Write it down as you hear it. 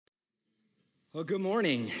Well, good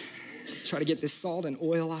morning. Try to get this salt and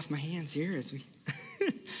oil off my hands here as we.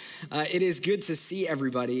 It is good to see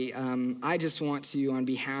everybody. I just want to, on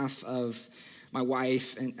behalf of my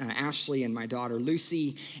wife, Ashley, and my daughter,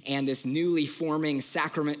 Lucy, and this newly forming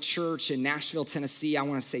Sacrament Church in Nashville, Tennessee, I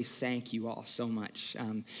want to say thank you all so much.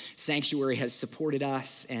 Sanctuary has supported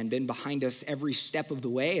us and been behind us every step of the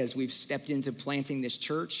way as we've stepped into planting this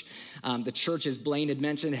church. The church, as Blaine had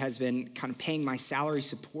mentioned, has been kind of paying my salary,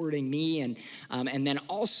 supporting me, and then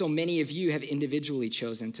also many of you have individually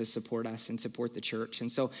chosen to support us and support the church. And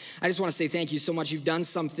so I just want to say thank you so much. You've done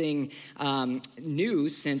something new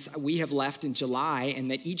since we have left in July,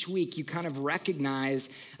 and that each week you kind of recognize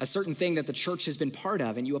a certain thing that the church has been part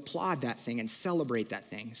of, and you applaud that thing and celebrate that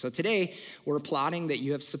thing. So today we're applauding that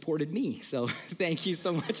you have supported me. So thank you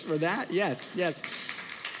so much for that. Yes.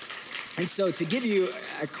 And so to give you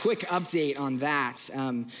a quick update on that,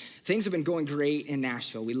 things have been going great in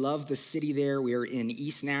Nashville. We love the city there. We are in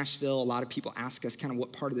East Nashville. A lot of people ask us kind of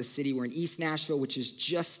what part of the city. We're in East Nashville, which is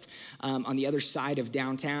just on the other side of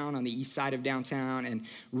downtown, on the east side of downtown, and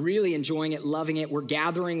really enjoying it, loving it. We're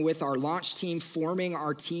gathering with our launch team, forming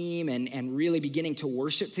our team, and really beginning to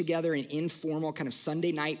worship together in informal kind of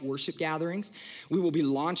Sunday night worship gatherings. We will be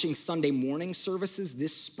launching Sunday morning services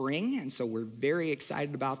this spring, and so we're very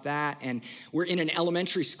excited about that. And we're in an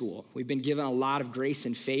elementary school. We've been given a lot of grace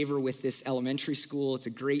and favor with this elementary school. It's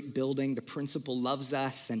a great building. The principal loves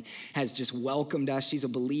us and has just welcomed us. She's a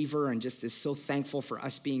believer and just is so thankful for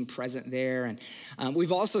us being present there. And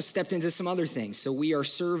we've also stepped into some other things. So we are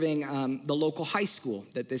serving the local high school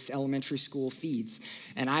that this elementary school feeds.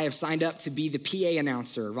 And I have signed up to be the PA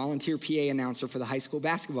announcer, volunteer PA announcer for the high school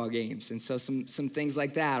basketball games. And so some things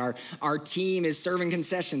like that. Our team is serving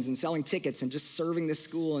concessions and selling tickets and just serving this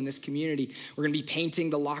school and this community. We're going to be painting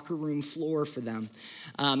the locker room floor for them.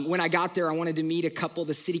 When I got there, I wanted to meet a couple of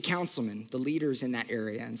the city councilmen, the leaders in that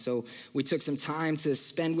area. And so we took some time to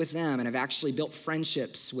spend with them and have actually built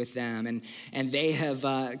friendships with them. And they have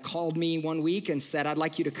called me one week and said, I'd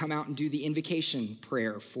like you to come out and do the invocation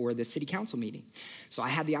prayer for the city council meeting. So I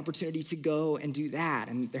had the opportunity to go and do that.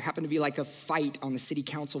 And there happened to be like a fight on the city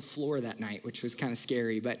council floor that night, which was kind of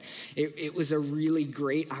scary. But it was a really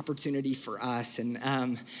great opportunity for us. And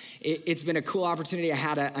it's been a cool opportunity. I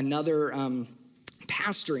had another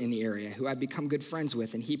pastor in the area who I've become good friends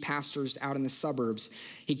with, and he pastors out in the suburbs.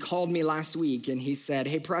 He called me last week and he said,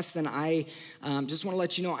 hey, Preston, I just want to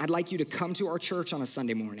let you know, I'd like you to come to our church on a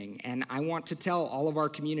Sunday morning. And I want to tell all of our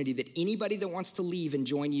community that anybody that wants to leave and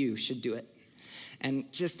join you should do it. And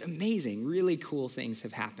just amazing, really cool things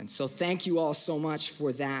have happened. So thank you all so much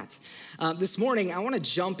for that. This morning, I want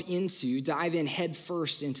to dive in head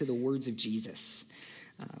first into the words of Jesus.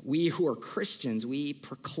 We who are Christians, we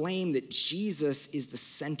proclaim that Jesus is the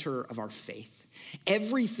center of our faith.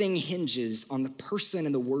 Everything hinges on the person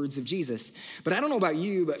and the words of Jesus. But I don't know about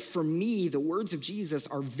you, but for me, the words of Jesus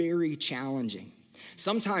are very challenging,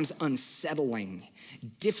 sometimes unsettling,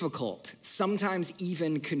 difficult, sometimes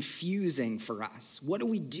even confusing for us. What do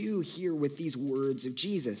we do here with these words of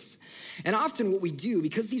Jesus? And often what we do,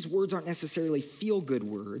 because these words aren't necessarily feel-good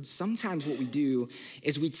words, sometimes what we do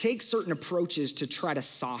is we take certain approaches to try to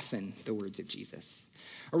soften the words of Jesus.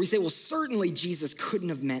 Or we say, well, certainly Jesus couldn't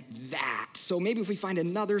have meant that. So maybe if we find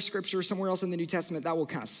another scripture somewhere else in the New Testament, that will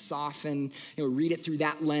kind of soften, read it through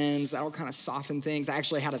that lens. That will kind of soften things. I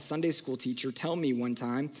actually had a Sunday school teacher tell me one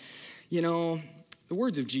time, the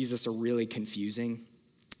words of Jesus are really confusing.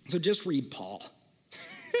 So just read Paul.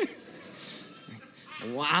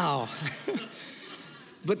 Wow.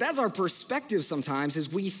 But that's our perspective sometimes,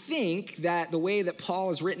 is we think that the way that Paul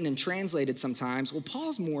is written and translated sometimes, well,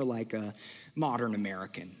 Paul's more like a modern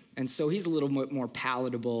American. And so he's a little bit more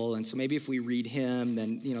palatable. And so maybe if we read him,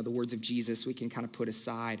 then, the words of Jesus we can kind of put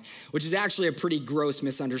aside, which is actually a pretty gross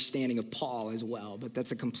misunderstanding of Paul as well. But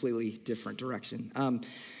that's a completely different direction.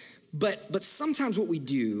 But sometimes what we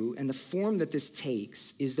do, and the form that this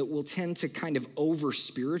takes, is that we'll tend to kind of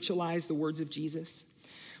over-spiritualize the words of Jesus.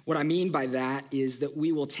 What I mean by that is that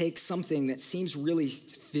we will take something that seems really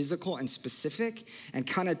physical and specific and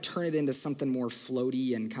kind of turn it into something more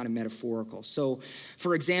floaty and kind of metaphorical. So,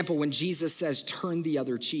 for example, when Jesus says, turn the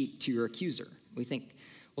other cheek to your accuser, we think,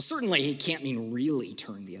 well, certainly he can't mean really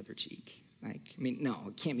turn the other cheek. No,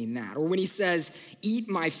 it can't mean that. Or when he says, eat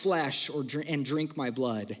my flesh and drink my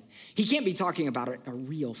blood, he can't be talking about a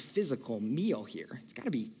real physical meal here. It's got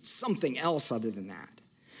to be something else other than that.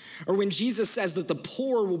 Or when Jesus says that the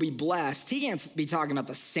poor will be blessed, he can't be talking about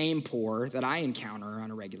the same poor that I encounter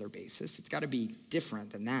on a regular basis. It's got to be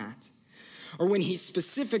different than that. Or when he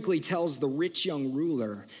specifically tells the rich young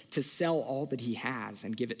ruler to sell all that he has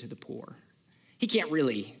and give it to the poor, he can't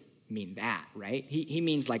really mean that, right? He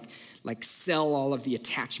means like sell all of the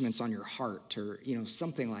attachments on your heart or,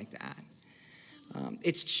 something like that.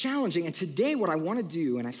 It's challenging. And today what I want to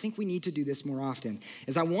do, and I think we need to do this more often,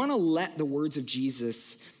 is I want to let the words of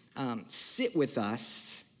Jesus sit with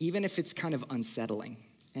us, even if it's kind of unsettling,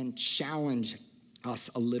 and challenge us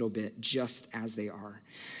a little bit just as they are.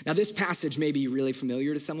 Now, this passage may be really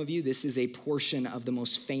familiar to some of you. This is a portion of the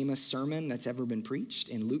most famous sermon that's ever been preached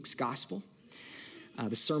in Luke's gospel,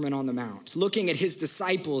 the Sermon on the Mount. Looking at his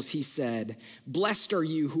disciples, he said, "Blessed are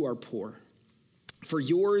you who are poor, for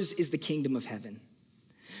yours is the kingdom of heaven.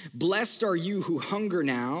 Blessed are you who hunger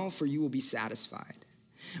now, for you will be satisfied.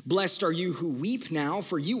 Blessed are you who weep now,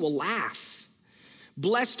 for you will laugh.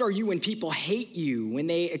 Blessed are you when people hate you, when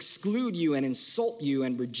they exclude you and insult you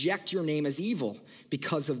and reject your name as evil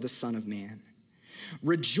because of the Son of Man.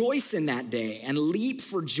 Rejoice in that day and leap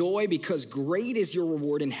for joy, because great is your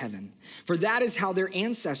reward in heaven. For that is how their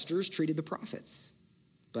ancestors treated the prophets."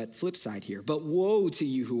 But flip side here, "But woe to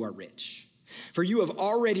you who are rich, for you have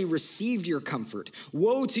already received your comfort.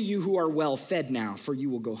 Woe to you who are well fed now, for you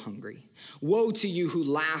will go hungry. Woe to you who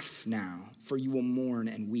laugh now, for you will mourn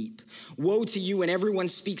and weep. Woe to you when everyone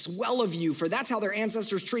speaks well of you, for that's how their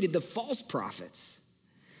ancestors treated the false prophets.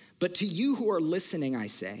 But to you who are listening, I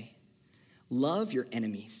say, love your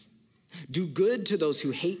enemies. Do good to those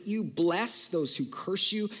who hate you. Bless those who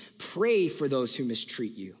curse you. Pray for those who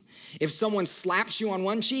mistreat you. If someone slaps you on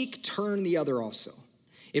one cheek, turn the other also.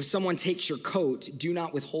 If someone takes your coat, do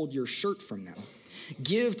not withhold your shirt from them.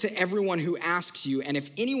 Give to everyone who asks you, and if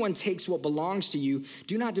anyone takes what belongs to you,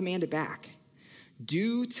 do not demand it back.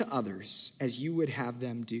 Do to others as you would have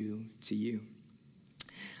them do to you."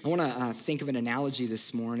 I want to think of an analogy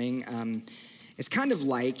this morning. It's kind of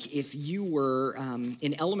like if you were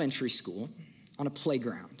in elementary school on a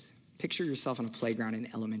playground. Picture yourself on a playground in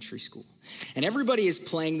elementary school. And everybody is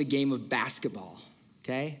playing the game of basketball.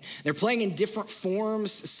 Okay? They're playing in different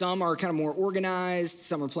forms. Some are kind of more organized.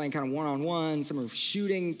 Some are playing kind of one-on-one. Some are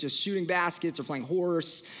shooting baskets or playing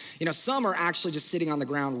horse. Some are actually just sitting on the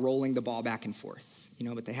ground rolling the ball back and forth,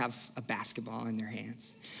 but they have a basketball in their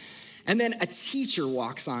hands. And then a teacher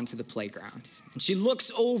walks onto the playground, and she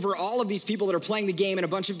looks over all of these people that are playing the game in a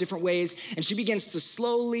bunch of different ways, and she begins to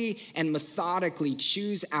slowly and methodically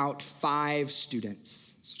choose out 5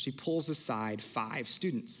 students. So she pulls aside 5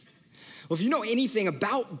 students. Well, if you know anything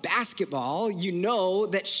about basketball, you know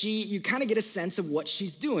that you kind of get a sense of what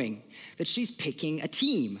she's doing, that she's picking a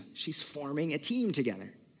team. She's forming a team together.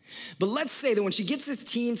 But let's say that when she gets this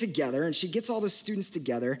team together and she gets all the students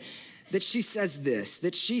together, that she says this,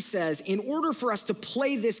 that she says, in order for us to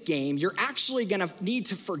play this game, you're actually going to need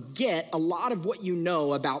to forget a lot of what you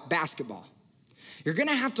know about basketball. You're going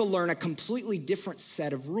to have to learn a completely different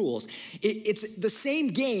set of rules. It's the same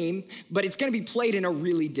game, but it's going to be played in a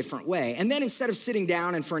really different way. And then instead of sitting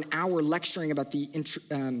down and for an hour lecturing about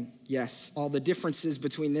all the differences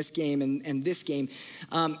between this game and this game,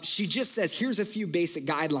 she just says, here's a few basic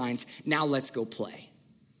guidelines. Now let's go play.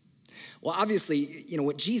 Well, obviously,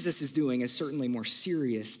 what Jesus is doing is certainly more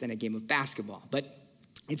serious than a game of basketball, but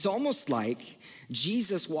it's almost like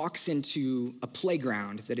Jesus walks into a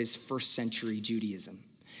playground that is first century Judaism.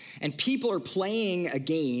 And people are playing a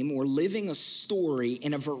game or living a story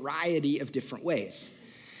in a variety of different ways.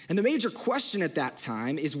 And the major question at that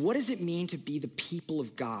time is, what does it mean to be the people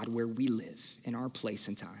of God where we live in our place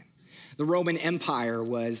and time? The Roman Empire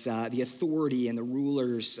was the authority and the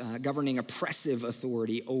rulers governing oppressive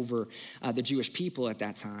authority over the Jewish people at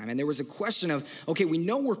that time. And there was a question of, okay, we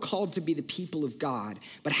know we're called to be the people of God,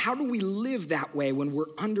 but how do we live that way when we're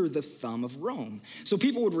under the thumb of Rome? So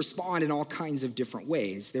people would respond in all kinds of different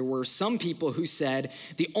ways. There were some people who said,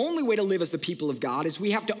 the only way to live as the people of God is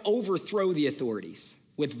we have to overthrow the authorities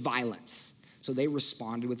with violence. So they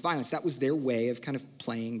responded with violence. That was their way of kind of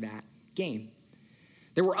playing that game.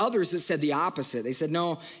 There were others that said the opposite. They said,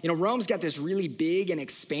 no, Rome's got this really big and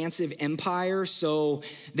expansive empire, so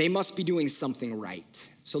they must be doing something right.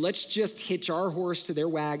 So let's just hitch our horse to their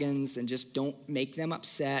wagons and just don't make them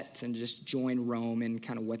upset and just join Rome in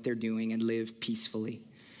kind of what they're doing and live peacefully.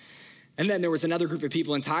 And then there was another group of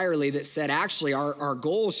people entirely that said, actually, our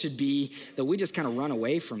goal should be that we just kind of run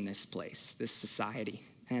away from this place, this society,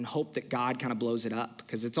 and hope that God kind of blows it up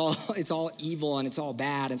because it's all evil and it's all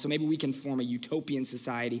bad. And so maybe we can form a utopian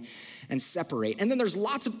society and separate. And then there's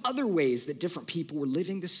lots of other ways that different people were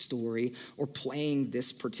living this story or playing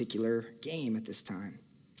this particular game at this time.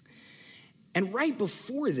 And right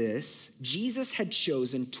before this, Jesus had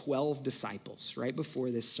chosen 12 disciples, right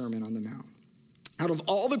before this Sermon on the Mount. Out of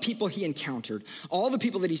all the people he encountered, all the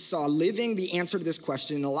people that he saw living the answer to this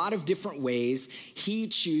question in a lot of different ways, he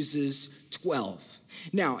chooses 12.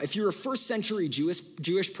 Now, if you're a first century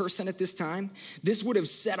Jewish person at this time, this would have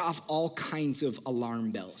set off all kinds of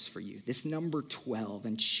alarm bells for you. This number 12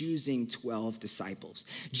 and choosing 12 disciples.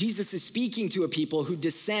 Jesus is speaking to a people who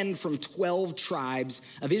descend from 12 tribes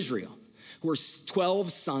of Israel, who are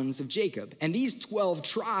 12 sons of Jacob. And these 12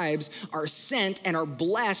 tribes are sent and are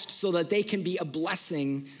blessed so that they can be a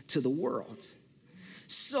blessing to the world.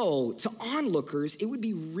 So to onlookers, it would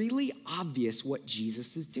be really obvious what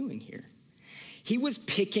Jesus is doing here. He was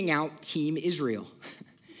picking out Team Israel.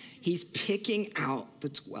 He's picking out the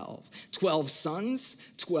 12. 12 sons,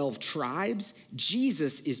 12 tribes.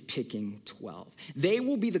 Jesus is picking 12. They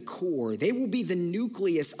will be the core. They will be the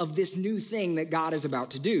nucleus of this new thing that God is about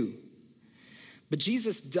to do. But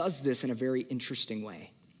Jesus does this in a very interesting way.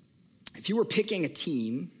 If you were picking a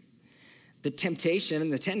team, the temptation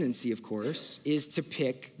and the tendency, of course, is to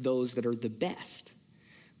pick those that are the best,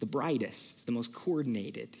 the brightest, the most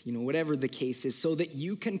coordinated, whatever the case is, so that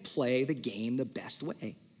you can play the game the best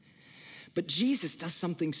way. But Jesus does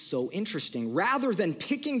something so interesting. Rather than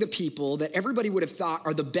picking the people that everybody would have thought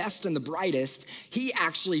are the best and the brightest, he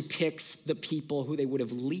actually picks the people who they would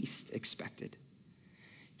have least expected.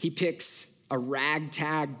 He picks a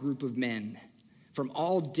ragtag group of men from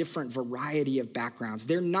all different variety of backgrounds.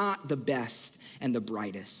 They're not the best and the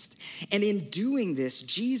brightest. And in doing this,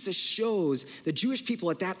 Jesus shows the Jewish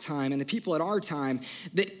people at that time and the people at our time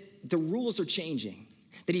that the rules are changing,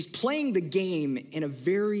 that he's playing the game in a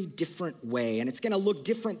very different way, and it's going to look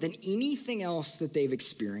different than anything else that they've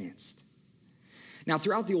experienced. Now,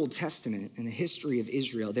 throughout the Old Testament and the history of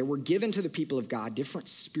Israel, there were given to the people of God different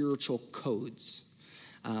spiritual codes.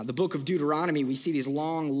 The book of Deuteronomy, we see these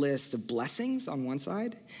long lists of blessings on one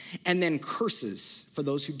side, and then curses for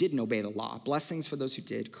those who didn't obey the law. Blessings for those who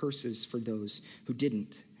did, curses for those who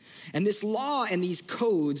didn't. And this law and these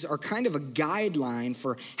codes are kind of a guideline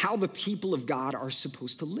for how the people of God are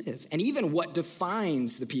supposed to live, and even what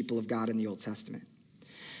defines the people of God in the Old Testament.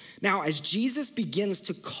 Now, as Jesus begins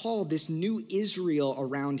to call this new Israel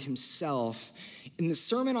around himself, in the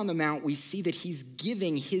Sermon on the Mount, we see that he's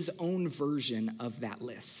giving his own version of that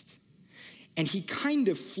list. And he kind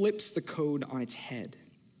of flips the code on its head.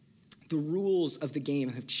 The rules of the game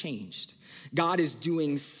have changed. God is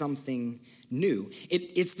doing something new.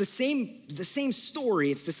 It's the same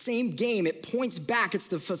story. It's the same game. It points back. It's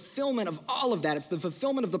the fulfillment of all of that. It's the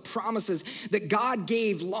fulfillment of the promises that God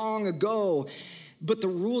gave long ago. But the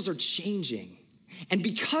rules are changing. And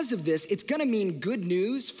because of this, it's going to mean good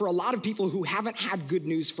news for a lot of people who haven't had good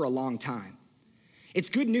news for a long time. It's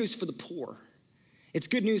good news for the poor. It's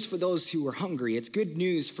good news for those who are hungry. It's good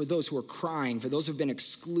news for those who are crying, for those who have been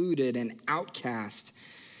excluded and outcast.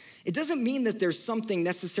 It doesn't mean that there's something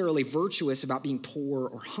necessarily virtuous about being poor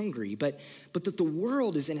or hungry, but that the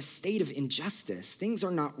world is in a state of injustice. Things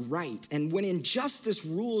are not right. And when injustice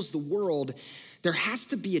rules the world, there has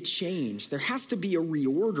to be a change. There has to be a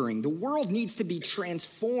reordering. The world needs to be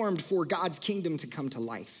transformed for God's kingdom to come to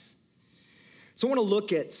life. So I want to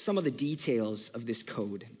look at some of the details of this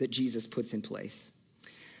code that Jesus puts in place.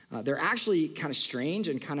 They're actually kind of strange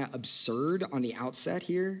and kind of absurd on the outset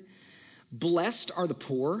here. Blessed are the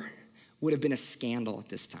poor would have been a scandal at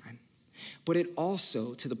this time. But it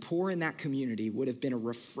also, to the poor in that community, would have been a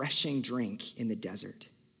refreshing drink in the desert.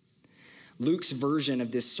 Luke's version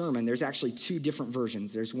of this sermon, there's actually two different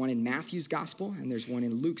versions. There's one in Matthew's gospel and there's one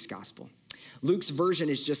in Luke's gospel. Luke's version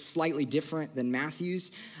is just slightly different than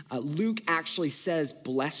Matthew's. Luke actually says,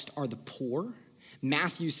 blessed are the poor.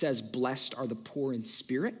 Matthew says, blessed are the poor in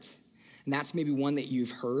spirit. And that's maybe one that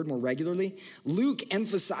you've heard more regularly. Luke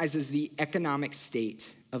emphasizes the economic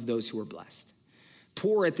state of those who are blessed.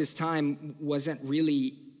 Poor at this time wasn't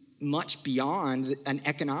really much beyond an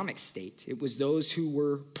economic state. It was those who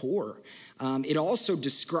were poor. It also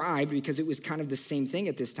described, because it was kind of the same thing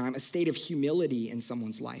at this time, a state of humility in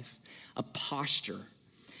someone's life, a posture.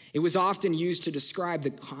 It was often used to describe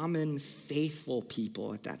the common faithful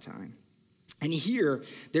people at that time. And here,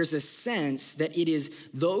 there's a sense that it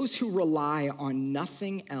is those who rely on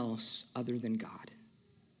nothing else other than God.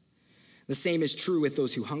 The same is true with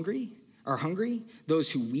those who are hungry,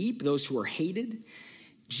 those who weep, those who are hated.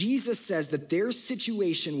 Jesus says that their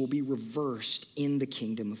situation will be reversed in the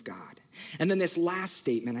kingdom of God. And then this last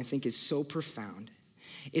statement I think is so profound.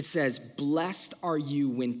 It says, blessed are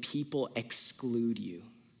you when people exclude you.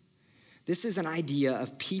 This is an idea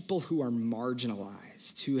of people who are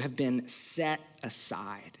marginalized, who have been set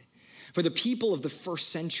aside. For the people of the first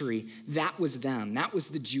century, that was them. That was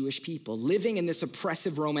the Jewish people living in this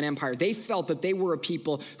oppressive Roman Empire. They felt that they were a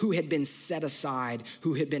people who had been set aside,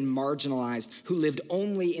 who had been marginalized, who lived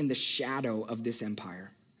only in the shadow of this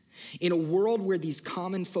empire. In a world where these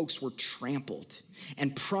common folks were trampled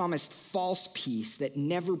and promised false peace that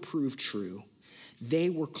never proved true, they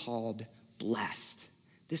were called blessed.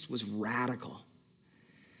 This was radical.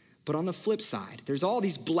 But on the flip side, there's all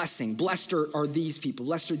these blessings. Blessed are these people.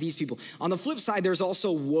 Blessed are these people. On the flip side, there's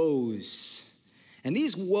also woes. And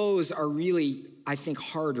these woes are really, I think,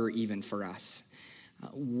 harder even for us.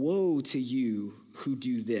 Woe to you who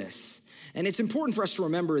do this. And it's important for us to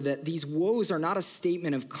remember that these woes are not a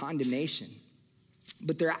statement of condemnation,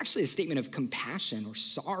 but they're actually a statement of compassion or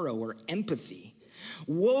sorrow or empathy.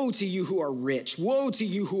 Woe to you who are rich. Woe to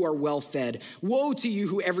you who are well-fed. Woe to you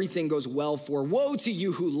who everything goes well for. Woe to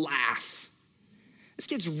you who laugh. This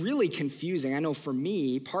gets really confusing, I know for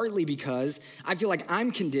me, partly because I feel like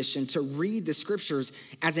I'm conditioned to read the scriptures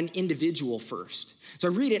as an individual first. So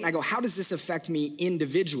I read it and I go, how does this affect me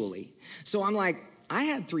individually? So I'm like, I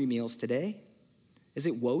had 3 meals today. Is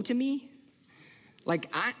it woe to me? Like,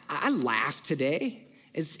 I laughed today.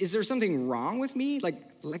 Is there something wrong with me? Like,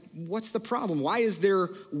 what's the problem? Why is there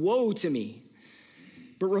woe to me?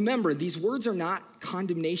 But remember, these words are not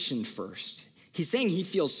condemnation first. He's saying he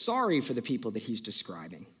feels sorry for the people that he's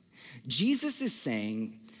describing. Jesus is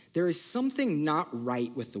saying there is something not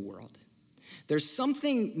right with the world. There's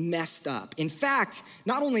something messed up. In fact,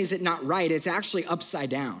 not only is it not right, it's actually upside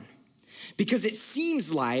down. Because it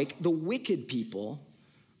seems like the wicked people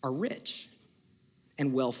are rich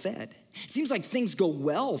and well-fed. It seems like things go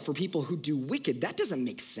well for people who do wicked. That doesn't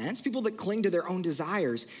make sense. People that cling to their own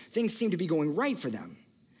desires, things seem to be going right for them.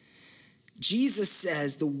 Jesus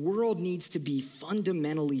says the world needs to be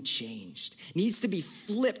fundamentally changed, needs to be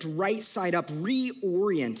flipped right side up,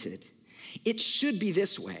 reoriented. It should be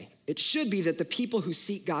this way. It should be that the people who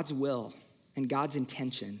seek God's will and God's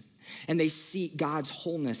intention, and they seek God's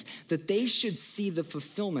wholeness, that they should see the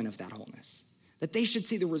fulfillment of that wholeness. That they should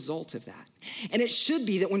see the result of that. And it should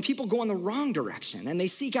be that when people go in the wrong direction and they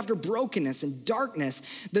seek after brokenness and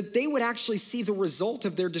darkness, that they would actually see the result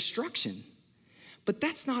of their destruction. But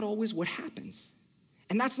that's not always what happens.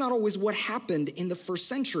 And that's not always what happened in the first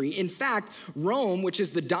century. In fact, Rome, which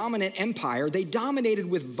is the dominant empire, they dominated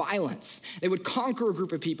with violence. They would conquer a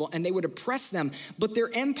group of people and they would oppress them, but their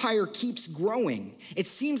empire keeps growing. It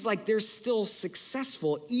seems like they're still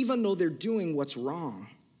successful even though they're doing what's wrong.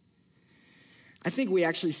 I think we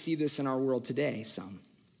actually see this in our world today, some.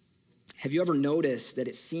 Have you ever noticed that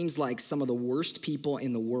it seems like some of the worst people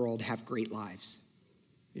in the world have great lives?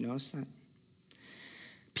 You notice that?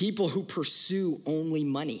 People who pursue only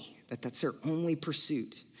money, that's their only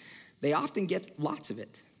pursuit, they often get lots of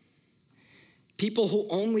it. People who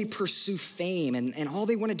only pursue fame and all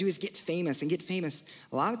they want to do is get famous and get famous,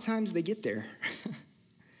 a lot of times they get there.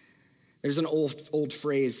 There's an old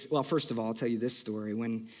phrase. Well, first of all, I'll tell you this story.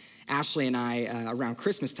 When Ashley and I, around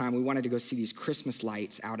Christmas time, we wanted to go see these Christmas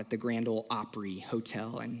lights out at the Grand Ole Opry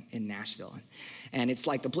Hotel in Nashville. And it's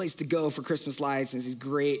like the place to go for Christmas lights. And these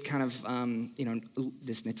great kind of,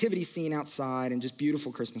 this nativity scene outside and just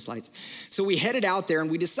beautiful Christmas lights. So we headed out there and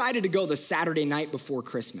we decided to go the Saturday night before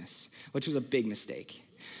Christmas, which was a big mistake.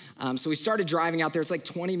 So we started driving out there. It's like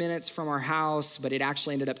 20 minutes from our house, but it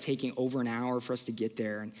actually ended up taking over an hour for us to get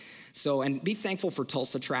there. And be thankful for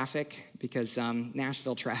Tulsa traffic because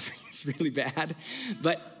Nashville traffic is really bad.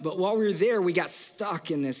 But while we were there, we got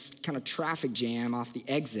stuck in this kind of traffic jam off the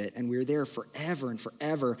exit, and we were there forever and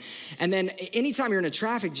forever. And then anytime you're in a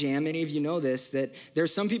traffic jam, many of you know this, that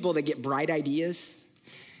there's some people that get bright ideas,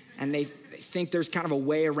 and they think there's kind of a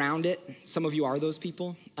way around it. Some of you are those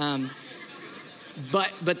people.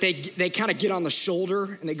 But they kind of get on the shoulder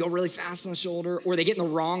and they go really fast on the shoulder, or they get in the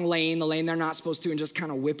wrong lane, the lane they're not supposed to, and just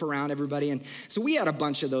kind of whip around everybody. And so we had a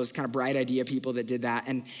bunch of those kind of bright idea people that did that.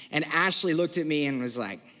 And Ashley looked at me and was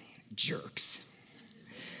like, jerks.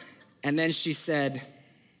 And then she said,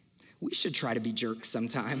 we should try to be jerks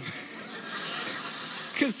sometime.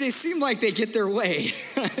 Because they seem like they get their way.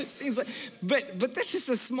 It seems like, but that's just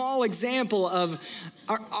a small example of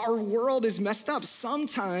our world is messed up.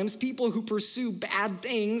 Sometimes people who pursue bad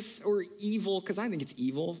things or evil, because I think it's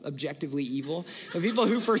evil, objectively evil, the people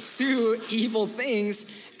who pursue evil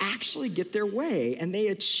things actually get their way and they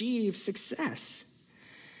achieve success.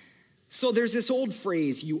 So there's this old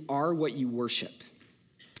phrase, you are what you worship.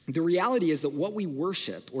 The reality is that what we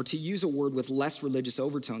worship, or to use a word with less religious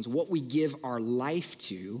overtones, what we give our life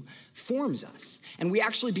to forms us. And we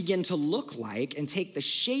actually begin to look like and take the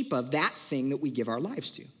shape of that thing that we give our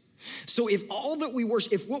lives to. So if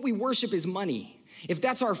what we worship is money, if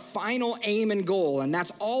that's our final aim and goal, and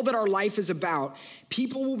that's all that our life is about,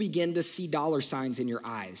 people will begin to see dollar signs in your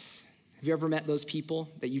eyes. Have you ever met those people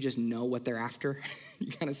that you just know what they're after?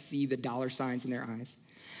 You kind of see the dollar signs in their eyes.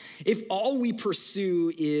 If all we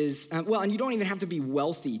pursue is, and you don't even have to be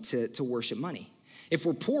wealthy to worship money. If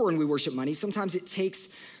we're poor and we worship money, sometimes it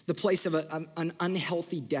takes the place of an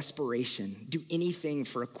unhealthy desperation. Do anything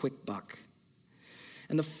for a quick buck.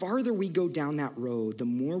 And the farther we go down that road, the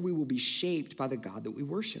more we will be shaped by the God that we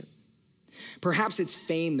worship. Perhaps it's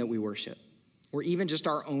fame that we worship, or even just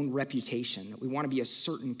our own reputation, that we want to be a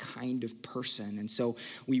certain kind of person, and so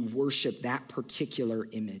we worship that particular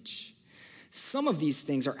image. Some of these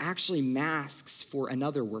things are actually masks for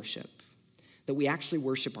another worship, that we actually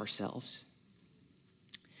worship ourselves.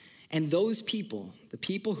 And those people, the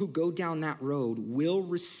people who go down that road, will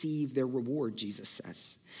receive their reward, Jesus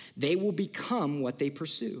says. They will become what they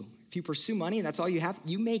pursue. If you pursue money and that's all you have,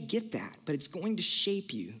 you may get that, but it's going to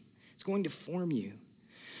shape you. It's going to form you.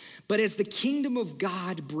 But as the kingdom of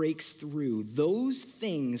God breaks through, those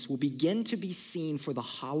things will begin to be seen for the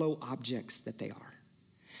hollow objects that they are.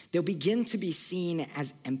 They'll begin to be seen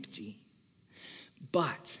as empty.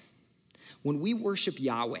 But when we worship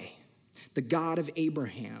Yahweh, the God of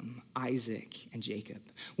Abraham, Isaac, and Jacob,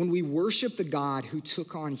 when we worship the God who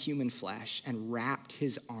took on human flesh and wrapped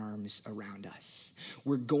his arms around us,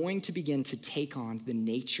 we're going to begin to take on the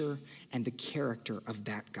nature and the character of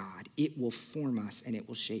that God. It will form us and it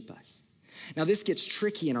will shape us. Now, this gets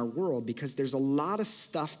tricky in our world because there's a lot of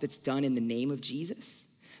stuff that's done in the name of Jesus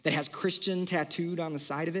that has Christian tattooed on the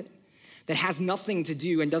side of it, that has nothing to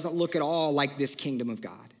do and doesn't look at all like this kingdom of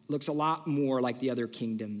God. It looks a lot more like the other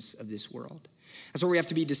kingdoms of this world. That's where we have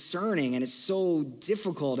to be discerning, and it's so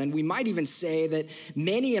difficult. And we might even say that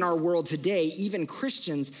many in our world today, even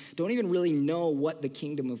Christians, don't even really know what the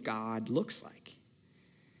kingdom of God looks like.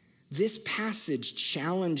 This passage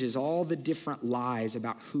challenges all the different lies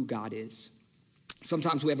about who God is.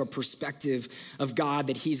 Sometimes we have a perspective of God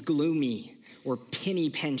that he's gloomy or penny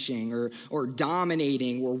pinching or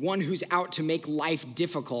dominating, or one who's out to make life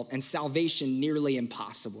difficult and salvation nearly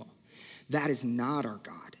impossible. That is not our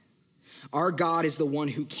God. Our God is the one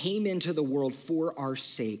who came into the world for our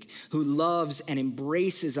sake, who loves and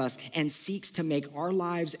embraces us and seeks to make our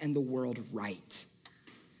lives and the world right.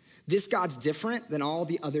 This God's different than all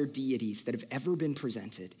the other deities that have ever been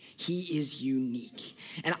presented. He is unique.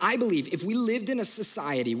 And I believe if we lived in a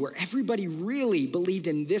society where everybody really believed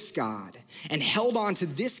in this God and held on to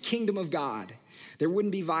this kingdom of God, there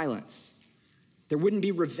wouldn't be violence. There wouldn't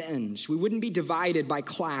be revenge. We wouldn't be divided by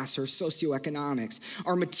class or socioeconomics.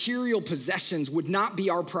 Our material possessions would not be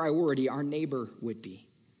our priority. Our neighbor would be.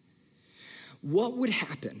 What would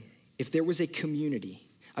happen if there was a community,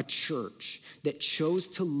 a church that chose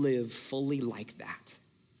to live fully like that?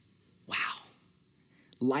 Wow.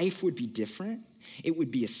 Life would be different. It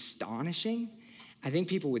would be astonishing. I think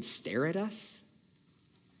people would stare at us.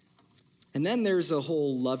 And then there's a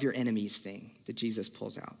whole love your enemies thing that Jesus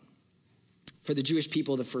pulls out. For the Jewish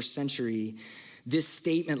people of the first century, this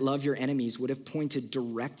statement, love your enemies, would have pointed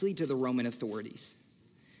directly to the Roman authorities.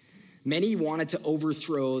 Many wanted to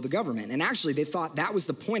overthrow the government. And actually, they thought that was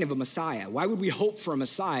the point of a Messiah. Why would we hope for a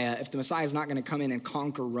Messiah if the Messiah is not going to come in and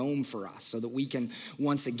conquer Rome for us so that we can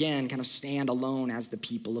once again kind of stand alone as the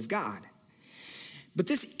people of God? But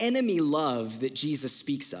this enemy love that Jesus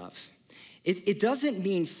speaks of, it doesn't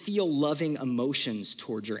mean feel loving emotions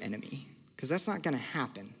towards your enemy, because that's not going to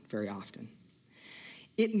happen very often.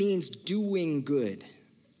 It means doing good,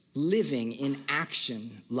 living in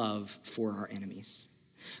action love for our enemies.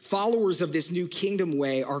 Followers of this new kingdom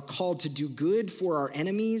way are called to do good for our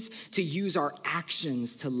enemies, to use our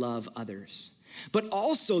actions to love others. But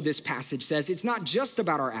also this passage says it's not just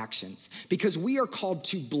about our actions, because we are called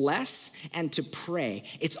to bless and to pray.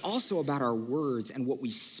 It's also about our words and what we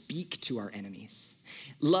speak to our enemies.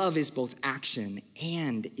 Love is both action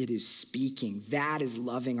and it is speaking. That is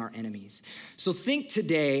loving our enemies. So think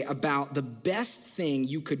today about the best thing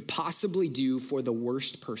you could possibly do for the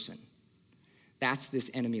worst person. That's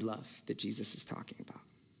this enemy love that Jesus is talking about.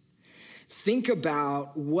 Think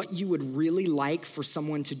about what you would really like for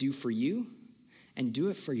someone to do for you, and do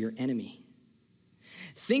it for your enemy.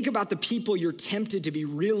 Think about the people you're tempted to be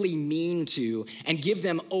really mean to and give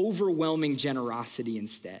them overwhelming generosity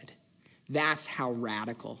instead. That's how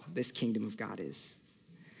radical this kingdom of God is.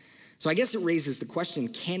 So I guess it raises the question,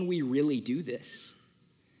 can we really do this?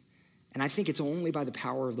 And I think it's only by the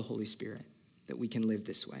power of the Holy Spirit that we can live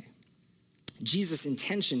this way. Jesus'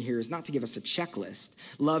 intention here is not to give us a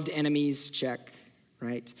checklist. Loved enemies, check.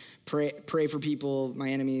 right? Pray for people, my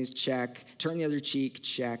enemies, check. Turn the other cheek,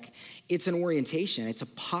 check. It's an orientation. It's a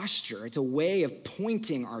posture. It's a way of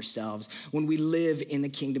pointing ourselves when we live in the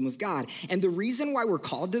kingdom of God. And the reason why we're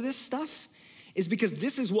called to this stuff is because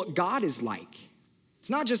this is what God is like. It's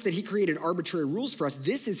not just that he created arbitrary rules for us.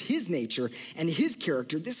 This is his nature and his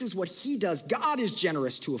character. This is what he does. God is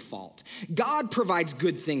generous to a fault. God provides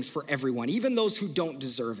good things for everyone, even those who don't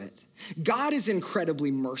deserve it. God is incredibly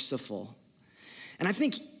merciful. And I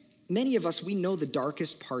think many of us, we know the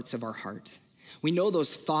darkest parts of our heart. We know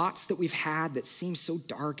those thoughts that we've had that seem so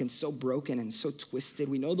dark and so broken and so twisted.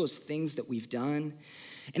 We know those things that we've done.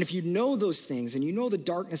 And if you know those things and you know the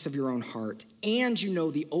darkness of your own heart and you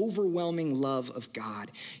know the overwhelming love of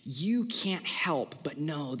God, you can't help but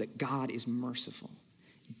know that God is merciful,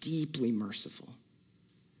 deeply merciful.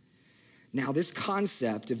 Now, this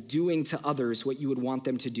concept of doing to others what you would want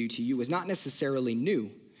them to do to you is not necessarily new.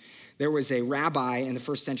 There was a rabbi in the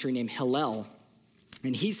first century named Hillel,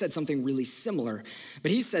 and he said something really similar.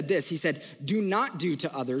 But he said this, he said, do not do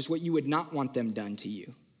to others what you would not want them done to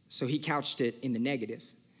you. So he couched it in the negative.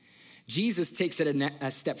 Jesus takes it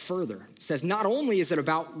a step further. Says not only is it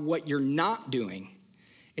about what you're not doing,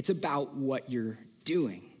 it's about what you're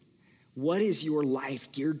doing. What is your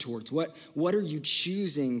life geared towards? What are you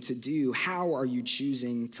choosing to do? How are you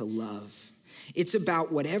choosing to love? It's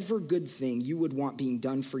about whatever good thing you would want being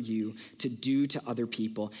done for you to do to other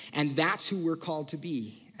people. And that's who we're called to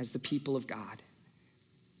be as the people of God.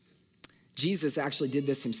 Jesus actually did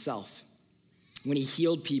this himself. When he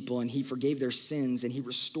healed people and he forgave their sins and he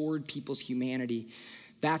restored people's humanity,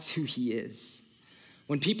 that's who he is.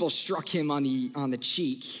 When people struck him on the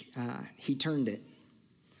cheek, he turned it.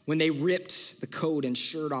 When they ripped the coat and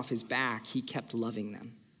shirt off his back, he kept loving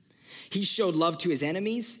them. He showed love to his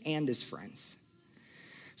enemies and his friends.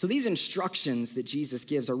 So these instructions that Jesus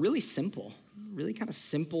gives are really simple, really kind of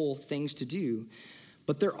simple things to do,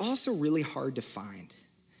 but they're also really hard to find.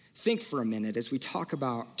 Think for a minute as we talk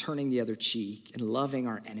about turning the other cheek and loving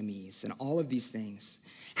our enemies and all of these things.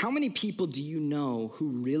 How many people do you know who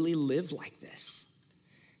really live like this?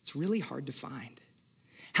 It's really hard to find.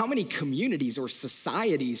 How many communities or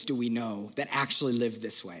societies do we know that actually live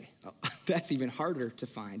this way? Oh, that's even harder to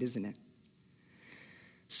find, isn't it?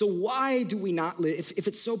 So why do we not live, if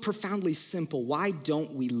it's so profoundly simple, why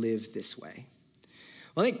don't we live this way?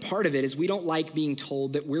 Well, I think part of it is we don't like being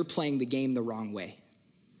told that we're playing the game the wrong way.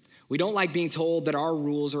 We don't like being told that our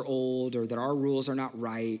rules are old or that our rules are not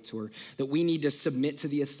right or that we need to submit to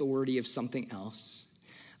the authority of something else.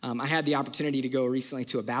 I had the opportunity to go recently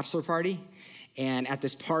to a bachelor party. And at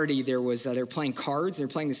this party, they were playing cards. They were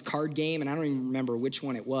playing this card game, and I don't even remember which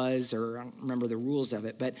one it was, or I don't remember the rules of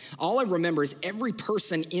it. But all I remember is every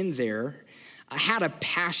person in there had a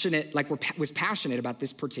passionate, was passionate about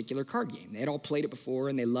this particular card game. They had all played it before,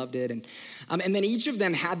 and they loved it. And then each of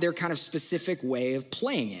them had their kind of specific way of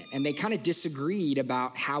playing it, and they kind of disagreed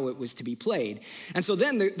about how it was to be played. And so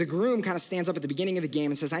then the groom kind of stands up at the beginning of the game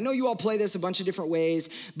and says, I know you all play this a bunch of different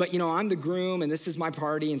ways, but, I'm the groom, and this is my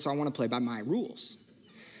party, and so I want to play by my rules.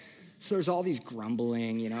 So there's all these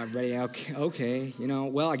grumbling, everybody, okay,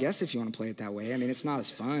 well, I guess if you want to play it that way. I mean, it's not as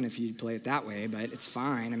fun if you play it that way, but it's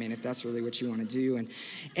fine. I mean, if that's really what you want to do.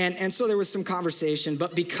 And so there was some conversation,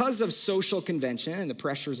 but because of social convention and the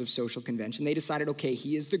pressures of social convention, they decided, okay,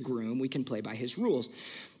 he is the groom, we can play by his rules.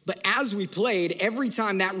 But as we played, every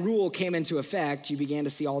time that rule came into effect, you began to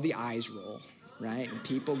see all the eyes roll, right? And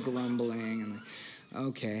people grumbling, and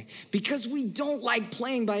okay. Because we don't like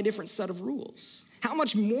playing by a different set of rules. How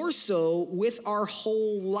much more so with our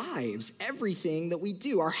whole lives, everything that we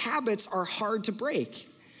do. Our habits are hard to break.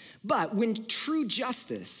 But when true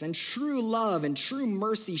justice and true love and true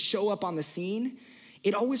mercy show up on the scene,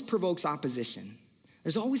 it always provokes opposition.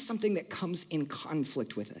 There's always something that comes in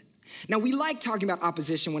conflict with it. Now, we like talking about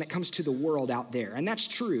opposition when it comes to the world out there, and that's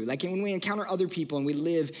true. Like when we encounter other people and we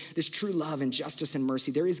live this true love and justice and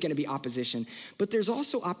mercy, there is going to be opposition. But there's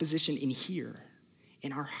also opposition in here,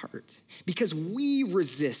 in our heart, because we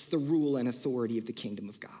resist the rule and authority of the kingdom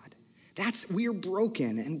of God. We're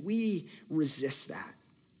broken and we resist that.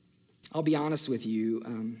 I'll be honest with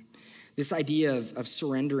you. This idea of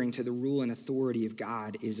surrendering to the rule and authority of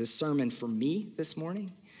God is a sermon for me this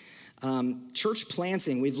morning. Church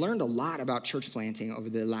planting, we've learned a lot about church planting over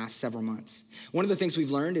the last several months. One of the things we've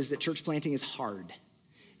learned is that church planting is hard.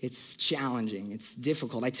 It's challenging, it's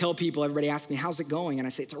difficult. I tell people, everybody asks me, how's it going? And I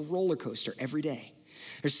say, it's a roller coaster every day.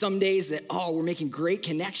 There's some days that, we're making great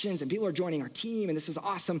connections and people are joining our team and this is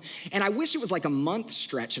awesome. And I wish it was like a month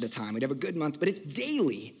stretch at a time. We'd have a good month, but it's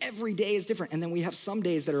daily. Every day is different. And then we have some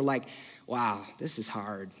days that are like, wow, this is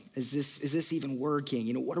hard. Is this even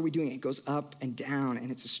working? What are we doing? It goes up and down, and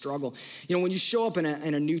it's a struggle. When you show up in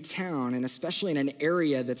a new town, and especially in an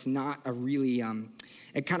area that's not a really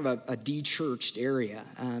a kind of a de-churched area,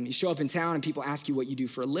 you show up in town and people ask you what you do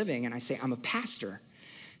for a living, and I say, I'm a pastor.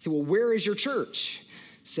 I say, well, where is your church?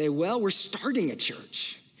 I say, well, we're starting a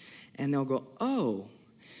church. And they'll go, oh,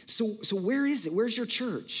 so where is it? Where's your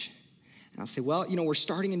church? And I'll say, well, we're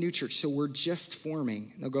starting a new church, so we're just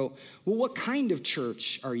forming. And they'll go, well, what kind of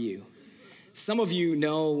church are you? Some of you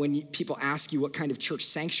know when people ask you what kind of church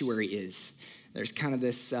Sanctuary is. There's kind of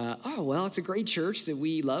this, it's a great church that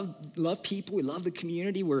we love people, we love the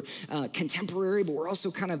community, we're contemporary, but we're also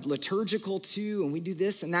kind of liturgical too, and we do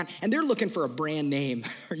this and that. And they're looking for a brand name.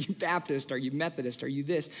 Are you Baptist? Are you Methodist? Are you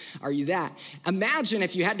this? Are you that? Imagine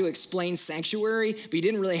if you had to explain Sanctuary, but you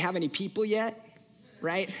didn't really have any people yet.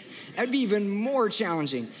 Right? That'd be even more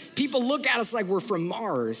challenging. People look at us like we're from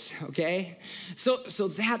Mars, okay? So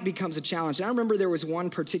that becomes a challenge. And I remember there was one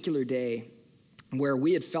particular day where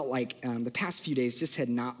we had felt like the past few days just had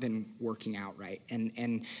not been working out right.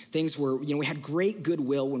 And things were, we had great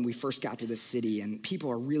goodwill when we first got to the city, and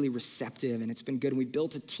people are really receptive, and it's been good. And we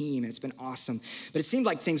built a team, and it's been awesome. But it seemed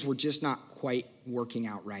like things were just not quite working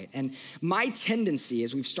out right. And my tendency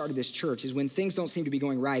as we've started this church is when things don't seem to be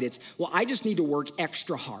going right, it's, well, I just need to work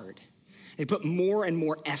extra hard and put more and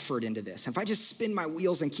more effort into this. And if I just spin my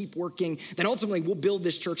wheels and keep working, then ultimately we'll build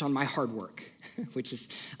this church on my hard work, which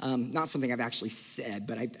is not something I've actually said,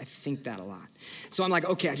 but I think that a lot. So I'm like,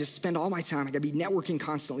 okay, I just spend all my time. I gotta be networking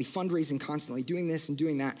constantly, fundraising constantly, doing this and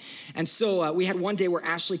doing that. And so we had one day where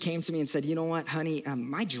Ashley came to me and said, you know what, honey,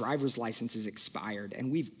 my driver's license is expired and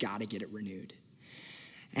we've gotta get it renewed.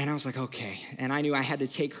 And I was like, okay. And I knew I had to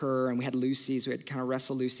take her, and we had Lucy, so we had to kind of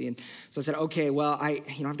wrestle Lucy. And so I said, okay, well,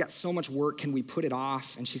 I've got so much work. Can we put it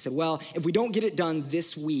off? And she said, well, if we don't get it done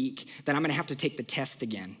this week, then I'm going to have to take the test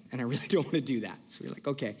again. And I really don't want to do that. So we were like,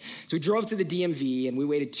 okay. So we drove to the DMV, and we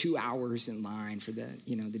waited 2 hours in line for the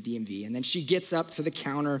DMV. And then she gets up to the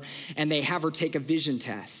counter, and they have her take a vision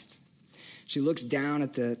test. She looks down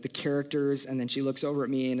at the characters, and then she looks over at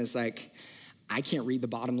me and is like, I can't read the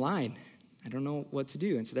bottom line. I don't know what to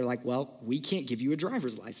do. And so they're like, well, we can't give you a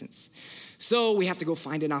driver's license. So we have to go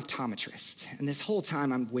find an optometrist. And this whole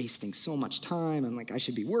time I'm wasting so much time. I'm like, I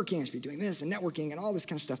should be working, I should be doing this and networking and all this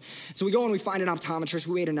kind of stuff. So we go and we find an optometrist.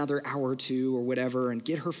 We wait another hour or two or whatever and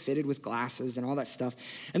get her fitted with glasses and all that stuff.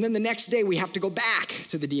 And then the next day we have to go back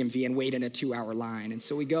to the DMV and wait in a 2-hour line. And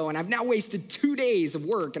so we go, and I've now wasted 2 days of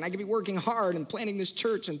work, and I could be working hard and planning this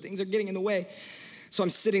church, and things are getting in the way. So I'm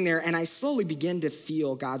sitting there, and I slowly begin to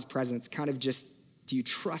feel God's presence kind of just, do you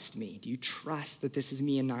trust me? Do you trust that this is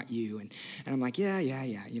me and not you? And I'm like, yeah,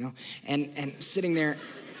 and sitting there.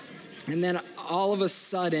 And then all of a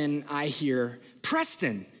sudden, I hear,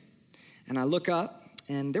 Preston. And I look up,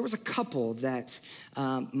 and there was a couple that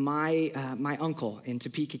my uncle in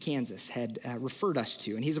Topeka, Kansas had referred us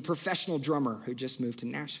to. And he's a professional drummer who just moved to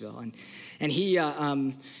Nashville. And he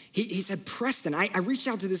said, Preston, I reached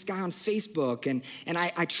out to this guy on Facebook, and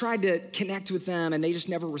I tried to connect with them, and they just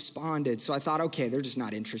never responded. So I thought, okay, they're just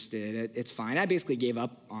not interested. It's fine. I basically gave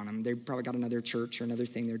up on them. They probably got another church or another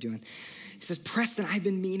thing they're doing. He says, Preston, I've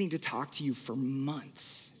been meaning to talk to you for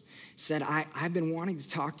months. Said, I've been wanting to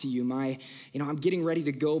talk to you. I'm getting ready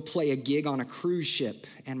to go play a gig on a cruise ship,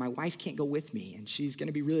 and my wife can't go with me, and she's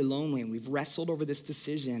gonna be really lonely, and we've wrestled over this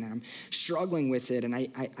decision, and I'm struggling with it, and I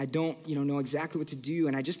don't know exactly what to do,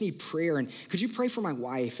 and I just need prayer, and could you pray for my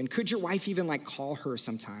wife, and could your wife even call her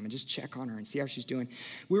sometime and just check on her and see how she's doing?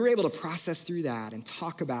 We were able to process through that and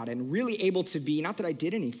talk about it, and really able to be, not that I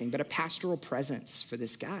did anything, but a pastoral presence for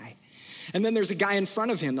this guy. And then there's a guy in front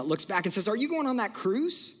of him that looks back and says, are you going on that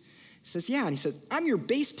cruise? He says, yeah. And he said, I'm your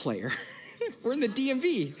bass player. We're in the DMV.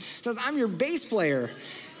 He says, I'm your bass player.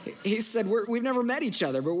 He said, we've never met each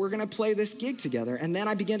other, but we're going to play this gig together. And then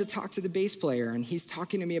I began to talk to the bass player, and he's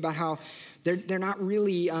talking to me about how they're not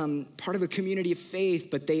really part of a community of faith,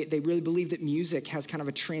 but they really believe that music has kind of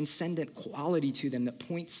a transcendent quality to them that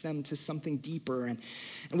points them to something deeper. And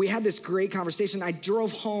we had this great conversation. I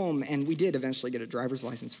drove home, and we did eventually get a driver's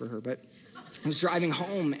license for her, but I was driving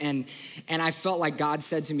home, and I felt like God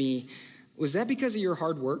said to me, was that because of your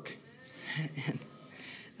hard work?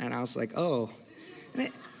 And I was like, oh. And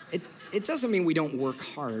it doesn't mean we don't work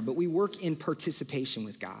hard, but we work in participation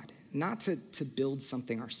with God, not to build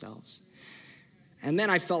something ourselves. And then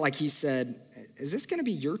I felt like he said, is this going to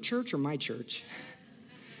be your church or my church?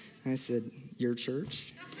 And I said, your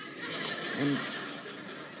church. And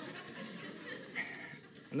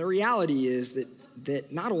the reality is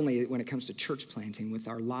that not only when it comes to church planting with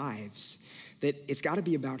our lives, that it's got to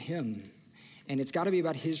be about him. And it's got to be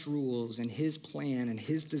about his rules and his plan and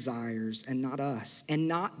his desires and not us, and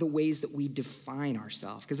not the ways that we define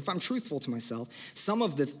ourselves. Because if I'm truthful to myself, some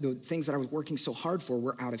of the things that I was working so hard for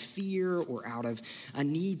were out of fear or out of a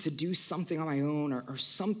need to do something on my own or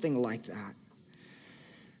something like that.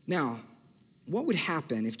 Now, what would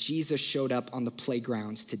happen if Jesus showed up on the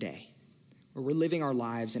playgrounds today, where we're living our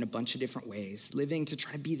lives in a bunch of different ways, living to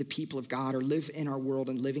try to be the people of God or live in our world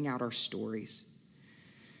and living out our stories?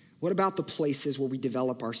 What about the places where we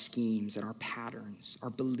develop our schemes and our patterns,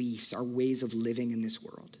 our beliefs, our ways of living in this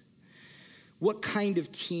world? What kind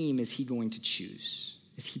of team is he going to choose?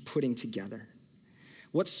 Is he putting together?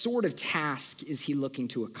 What sort of task is he looking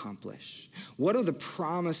to accomplish? What are the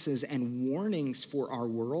promises and warnings for our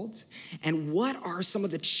world? And what are some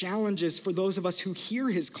of the challenges for those of us who hear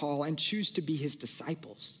his call and choose to be his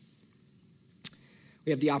disciples?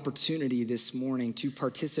 We have the opportunity this morning to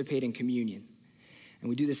participate in communion. And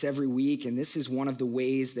we do this every week, and this is one of the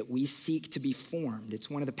ways that we seek to be formed. It's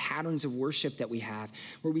one of the patterns of worship that we have,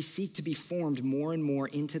 where we seek to be formed more and more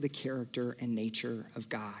into the character and nature of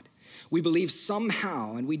God. We believe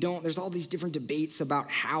somehow, and there's all these different debates about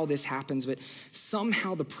how this happens, but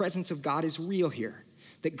somehow the presence of God is real here,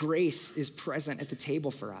 that grace is present at the table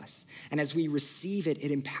for us. And as we receive it, it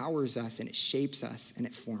empowers us, and it shapes us, and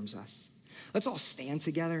it forms us. Let's all stand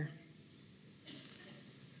together.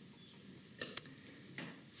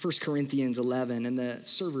 1 Corinthians 11, and the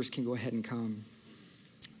servers can go ahead and come.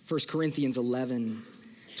 1 Corinthians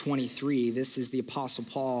 11:23. This is the Apostle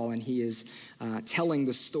Paul, and he is telling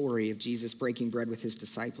the story of Jesus breaking bread with his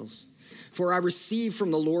disciples. For I received from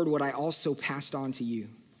the Lord what I also passed on to you.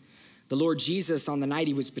 The Lord Jesus, on the night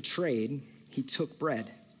he was betrayed, he took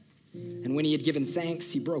bread. And when he had given thanks,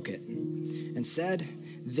 he broke it and said,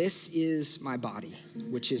 "This is my body,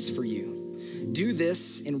 which is for you. Do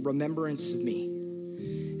this in remembrance of me."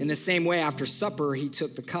 In the same way, after supper, he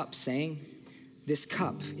took the cup, saying, "This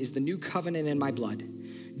cup is the new covenant in my blood.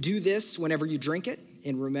 Do this whenever you drink it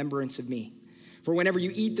in remembrance of me. For whenever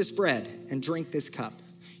you eat this bread and drink this cup,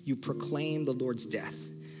 you proclaim the Lord's death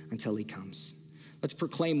until he comes." Let's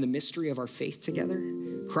proclaim the mystery of our faith together.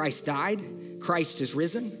 Christ died. Christ is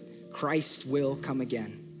risen. Christ will come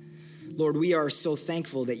again. Lord, we are so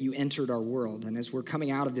thankful that you entered our world. And as we're coming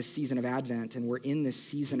out of this season of Advent and we're in this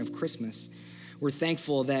season of Christmas, we're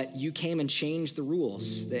thankful that you came and changed the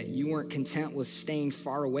rules, that you weren't content with staying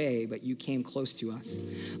far away, but you came close to us.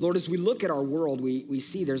 Lord, as we look at our world, we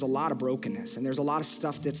see there's a lot of brokenness and there's a lot of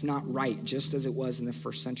stuff that's not right, just as it was in the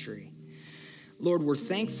first century. Lord, we're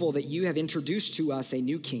thankful that you have introduced to us a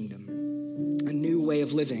new kingdom, a new way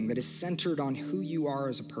of living that is centered on who you are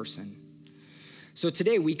as a person. So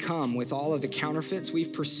today we come with all of the counterfeits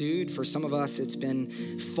we've pursued. For some of us, it's been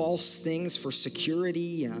false things for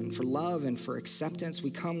security and for love and for acceptance.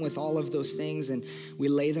 We come with all of those things and we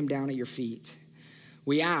lay them down at your feet.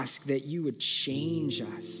 We ask that you would change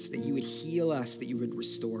us, that you would heal us, that you would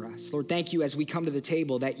restore us. Lord, thank you as we come to the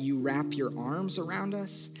table that you wrap your arms around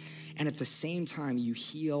us and at the same time you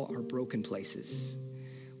heal our broken places.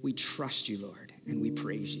 We trust you, Lord, and we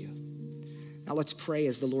praise you. Now let's pray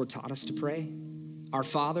as the Lord taught us to pray. Our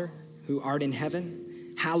Father, who art in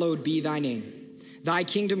heaven, hallowed be thy name. Thy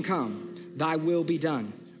kingdom come, thy will be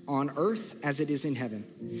done, on earth as it is in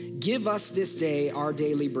heaven. Give us this day our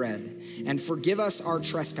daily bread, and forgive us our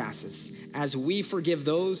trespasses, as we forgive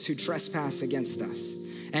those who trespass against us.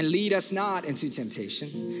 And lead us not into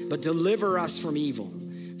temptation, but deliver us from evil.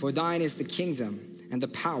 For thine is the kingdom, and the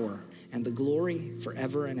power, and the glory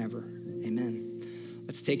forever and ever. Amen.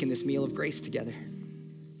 Let's take in this meal of grace together.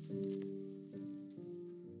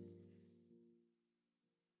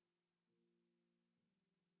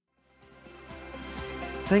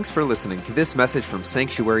 Thanks for listening to this message from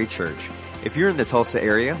Sanctuary Church. If you're in the Tulsa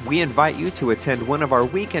area, we invite you to attend one of our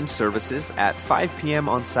weekend services at 5 p.m.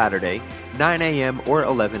 on Saturday, 9 a.m. or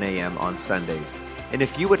 11 a.m. on Sundays. And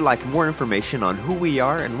if you would like more information on who we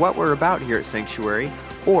are and what we're about here at Sanctuary,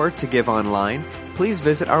 or to give online, please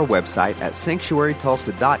visit our website at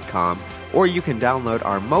sanctuarytulsa.com, or you can download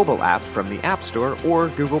our mobile app from the App Store or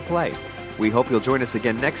Google Play. We hope you'll join us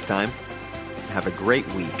again next time. Have a great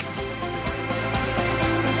week.